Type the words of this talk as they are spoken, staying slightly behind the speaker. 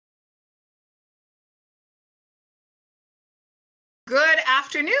Good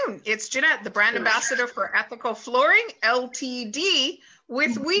afternoon. It's Jeanette, the brand ambassador for Ethical Flooring Ltd,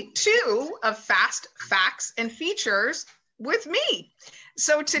 with week 2 of Fast Facts and Features with me.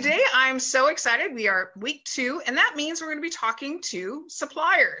 So today I'm so excited. We are week 2, and that means we're going to be talking to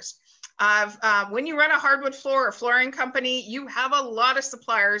suppliers. When you run a hardwood floor or flooring company, you have a lot of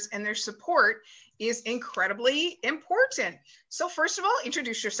suppliers, and their support is incredibly important. So first of all,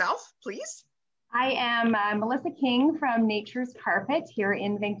 introduce yourself, please. I am Melissa King from Nature's Carpet here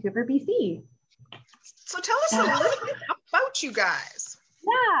in Vancouver, BC. So tell us a little bit about you guys.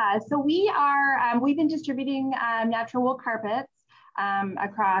 Yeah, so we've been distributing natural wool carpets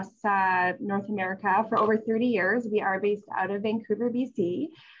across North America for over 30 years. We are based out of Vancouver, BC.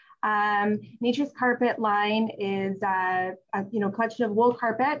 Nature's Carpet line is a collection of wool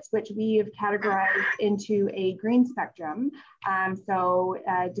carpets, which we have categorized into a green spectrum. So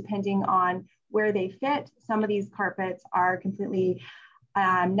depending on where they fit, some of these carpets are completely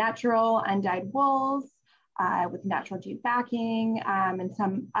natural undyed wools with natural jute backing, and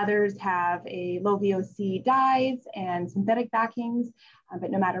some others have a low VOC dyes and synthetic backings.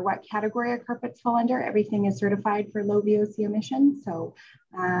 But no matter what category our carpets fall under, everything is certified for low VOC emissions. So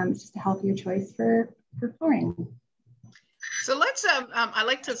it's just a healthier choice for flooring. So let's, I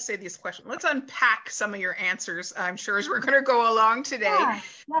like to say these questions. Let's unpack some of your answers, I'm sure, as we're going to go along today. Yeah,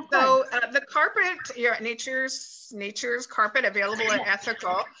 so the carpet, Nature's Carpet available at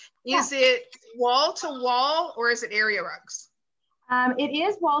Ethical, is it wall to wall or is it area rugs? It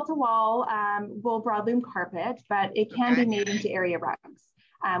is wall to wall wool broadloom carpet, but it can be made into area rugs.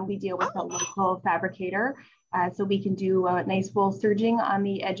 We deal with a local fabricator, so we can do a nice wool serging on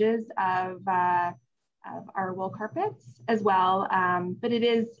the edges of our wool carpets as well, but it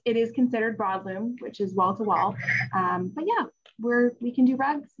is considered broadloom, which is wall to wall. But yeah, we can do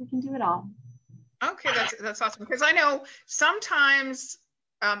rugs, we can do it all. Okay, that's awesome, because I know sometimes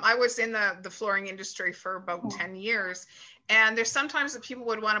I was in the flooring industry for about 10 years, and there's sometimes that people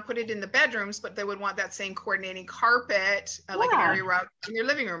would want to put it in the bedrooms, but they would want that same coordinating carpet, like an area rug in your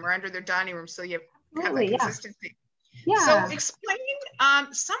living room or under their dining room, so you have that consistency. Yeah. So explain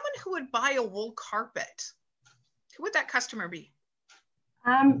someone who would buy a wool carpet. Who would that customer be?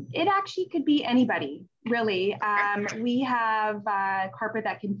 It actually could be anybody, really. We have carpet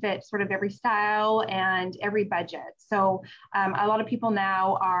that can fit sort of every style and every budget. So a lot of people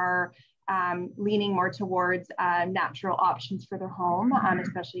now are leaning more towards natural options for their home,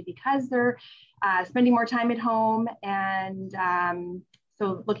 especially because they're spending more time at home, and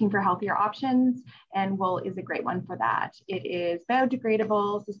so looking for healthier options, and wool is a great one for that. It is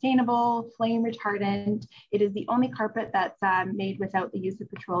biodegradable, sustainable, flame retardant. It is the only carpet that's made without the use of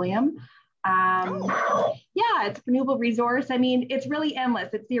petroleum. Yeah, it's a renewable resource. I mean, it's really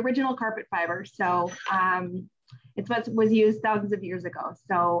endless. It's the original carpet fiber. So it's what was used thousands of years ago.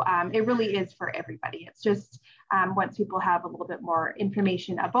 So it really is for everybody. It's just once people have a little bit more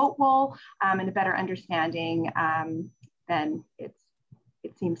information about wool and a better understanding, then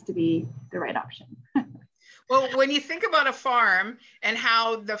it seems to be the right option. Well, when you think about a farm and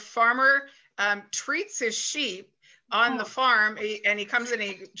how the farmer treats his sheep on the farm, and he comes and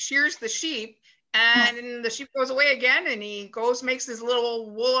he shears the sheep, and the sheep goes away again, and he makes his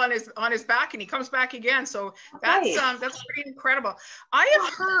little wool on his back, and he comes back again. So that's pretty incredible. I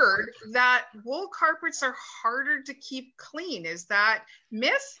have heard that wool carpets are harder to keep clean. Is that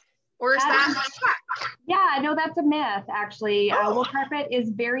myth? Or is that not fact? Yeah, no, that's a myth, actually. Wool carpet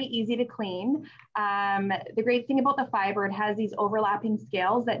is very easy to clean. The great thing about the fiber, it has these overlapping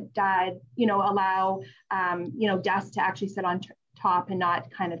scales that allow dust to actually sit on top and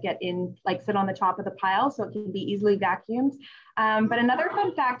not kind of sit on the top of the pile, so it can be easily vacuumed. But another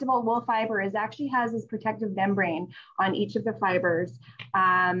fun fact about wool fiber is it actually has this protective membrane on each of the fibers.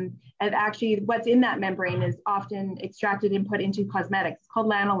 And actually what's in that membrane is often extracted and put into cosmetics. It's called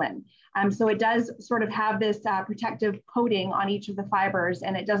lanolin. So it does sort of have this protective coating on each of the fibers,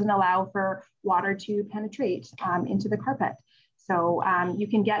 and it doesn't allow for water to penetrate into the carpet. So you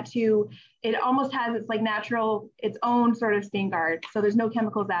can get to, it almost has its own sort of stain guard. So there's no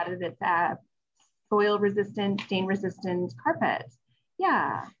chemicals added. It's soil resistant, stain resistant carpet.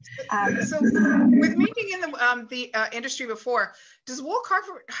 Yeah. So with me being in the industry before, does wool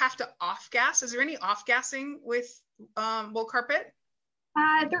carpet have to off gas? Is there any off gassing with wool carpet?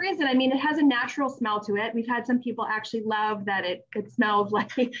 There isn't. I mean, it has a natural smell to it. We've had some people actually love that it smells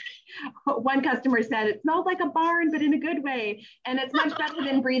like, one customer said, it smells like a barn, but in a good way. And it's much better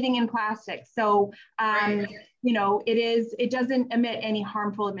than breathing in plastic. So, it doesn't emit any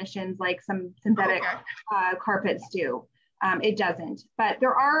harmful emissions like some synthetic carpets do. it doesn't. But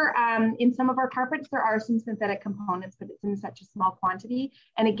there are, in some of our carpets, there are some synthetic components, but it's in such a small quantity.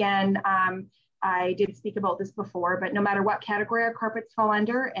 And again, I did speak about this before, but no matter what category our carpets fall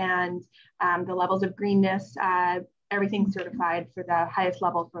under and the levels of greenness, everything's certified for the highest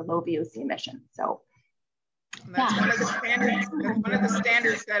level for low VOC emissions. So that's one of the standards. That's one of the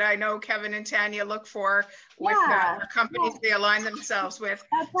standards that I know Kevin and Tanya look for with the companies they align themselves with.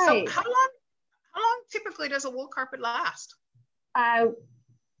 That's right. So how long typically does a wool carpet last?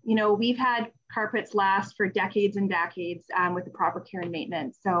 You know, we've had carpets last for decades and decades with the proper care and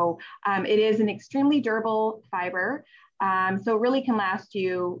maintenance. So it is an extremely durable fiber. So it really can last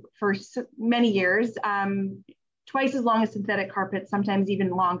you for many years, twice as long as synthetic carpets, sometimes even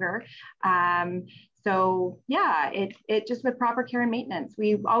longer. So yeah, it just with proper care and maintenance.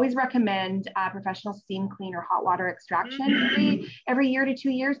 We always recommend professional steam clean or hot water extraction every year to 2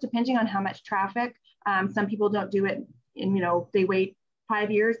 years, depending on how much traffic. Some people don't do it, and you know, they wait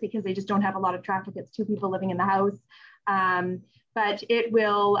 5 years because they just don't have a lot of traffic. It's 2 people living in the house, but it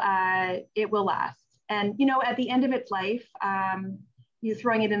will last. And you know, at the end of its life, you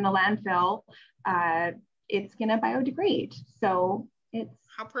throwing it in the landfill, it's going to biodegrade. So it's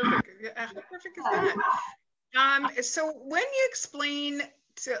how perfect is that? So when you explain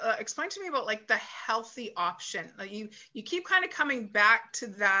to me about like the healthy option, you keep kind of coming back to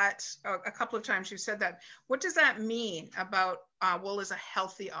that a couple of times. You said that. What does that mean about wool as a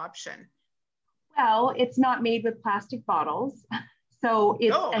healthy option? Well, it's not made with plastic bottles. So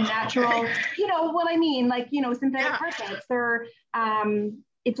it's a natural, you know what I mean? Like, you know, synthetic carpets, they're,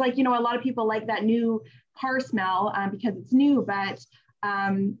 it's like, you know, a lot of people like that new car smell because it's new, but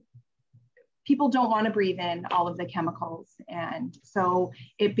people don't want to breathe in all of the chemicals. And so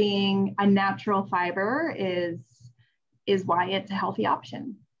it being a natural fiber is why it's a healthy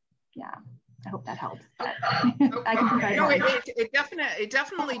option. Yeah. I hope that helps. It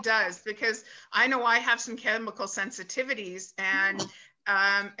definitely does, because I know I have some chemical sensitivities, and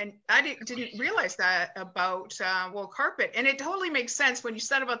I didn't realize that about wool carpet. And it totally makes sense when you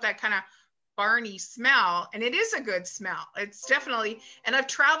said about that kind of barny smell, and it is a good smell. It's definitely, and I've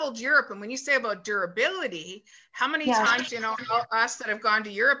traveled Europe, and when you say about durability, how many times, you know, us that have gone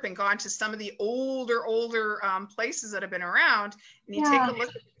to Europe and gone to some of the older places that have been around, and you take a look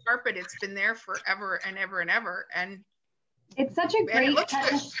at the carpet, it's been there forever and ever and ever, and it's such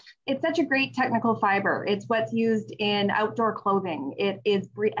a great technical fiber. It's what's used in outdoor clothing. It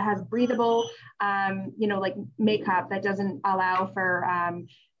has breathable, you know, like makeup that doesn't allow for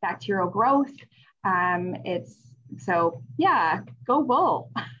bacterial growth. So yeah, go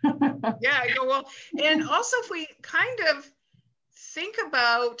wool. Yeah, go wool. And also, if we kind of think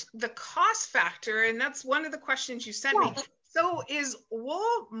about the cost factor, and that's one of the questions you sent me. So is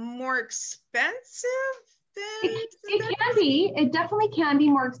wool more expensive than it can be. It definitely can be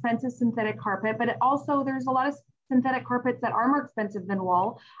more expensive synthetic carpet, but there's a lot of synthetic carpets that are more expensive than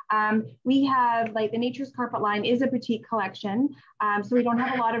wool. We have, like, the Nature's Carpet line is a boutique collection, so we don't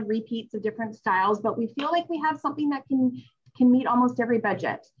have a lot of repeats of different styles, but we feel like we have something that can meet almost every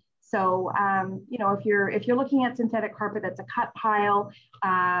budget. So you know, if you're looking at synthetic carpet that's a cut pile,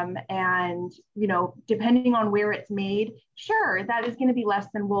 and you know, depending on where it's made, sure, that is going to be less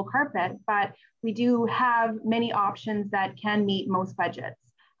than wool carpet, but we do have many options that can meet most budgets.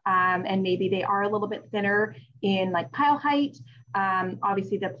 And maybe they are a little bit thinner in like pile height.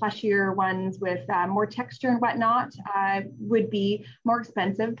 Obviously the plushier ones with more texture and whatnot would be more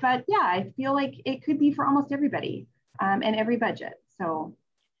expensive, but yeah, I feel like it could be for almost everybody and every budget. So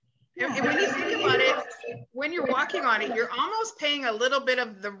and when you think about it, when you're walking on it, you're almost paying a little bit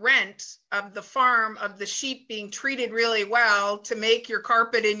of the rent of the farm, of the sheep being treated really well to make your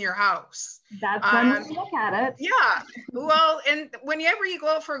carpet in your house. That's one way to look at it. Yeah. Well, and whenever you go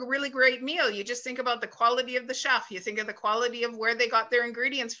out for a really great meal, you just think about the quality of the chef. You think of the quality of where they got their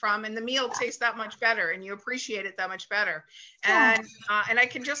ingredients from, and the meal tastes that much better, and you appreciate it that much better. And I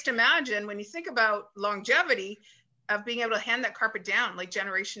can just imagine, when you think about longevity, of being able to hand that carpet down like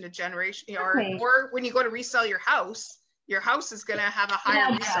generation to generation, or when you go to resell your house is going to have a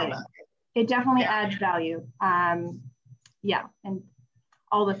higher resale value. It definitely adds value. Yeah, and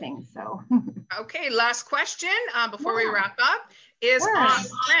all the things. So okay, last question before we wrap up is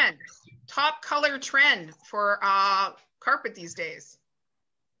trend, top color trend for carpet these days.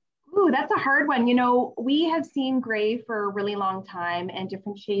 Ooh, that's a hard one. You know, we have seen gray for a really long time, and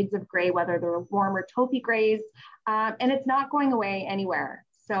different shades of gray, whether they're warm or taupey grays, and it's not going away anywhere.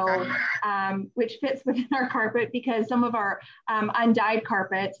 So, which fits within our carpet, because some of our undyed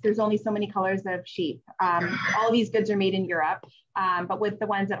carpets, there's only so many colors of sheep. All of these goods are made in Europe, but with the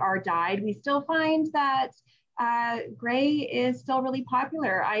ones that are dyed, we still find that gray is still really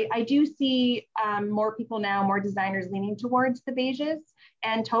popular. I do see more people now, more designers leaning towards the beiges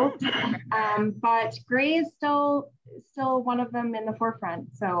and taupes, but gray is still one of them in the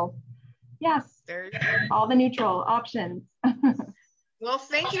forefront. So yes, there you go. All the neutral options. Well,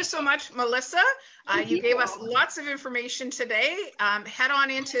 thank you so much, Melissa. You gave us lots of information today. Head on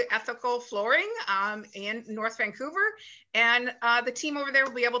into Ethical Flooring in North Vancouver, and the team over there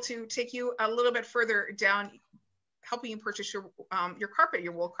will be able to take you a little bit further down, helping you purchase your carpet,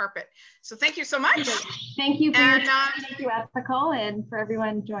 your wool carpet. So thank you so much. Thank you for your time. Thank you, Ethical, and for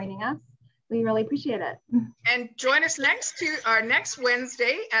everyone joining us. We really appreciate it. And join us next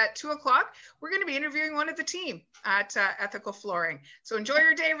Wednesday at 2 o'clock. We're going to be interviewing one of the team at Ethical Flooring. So enjoy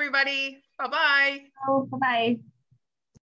your day, everybody. Bye-bye. Oh, bye-bye.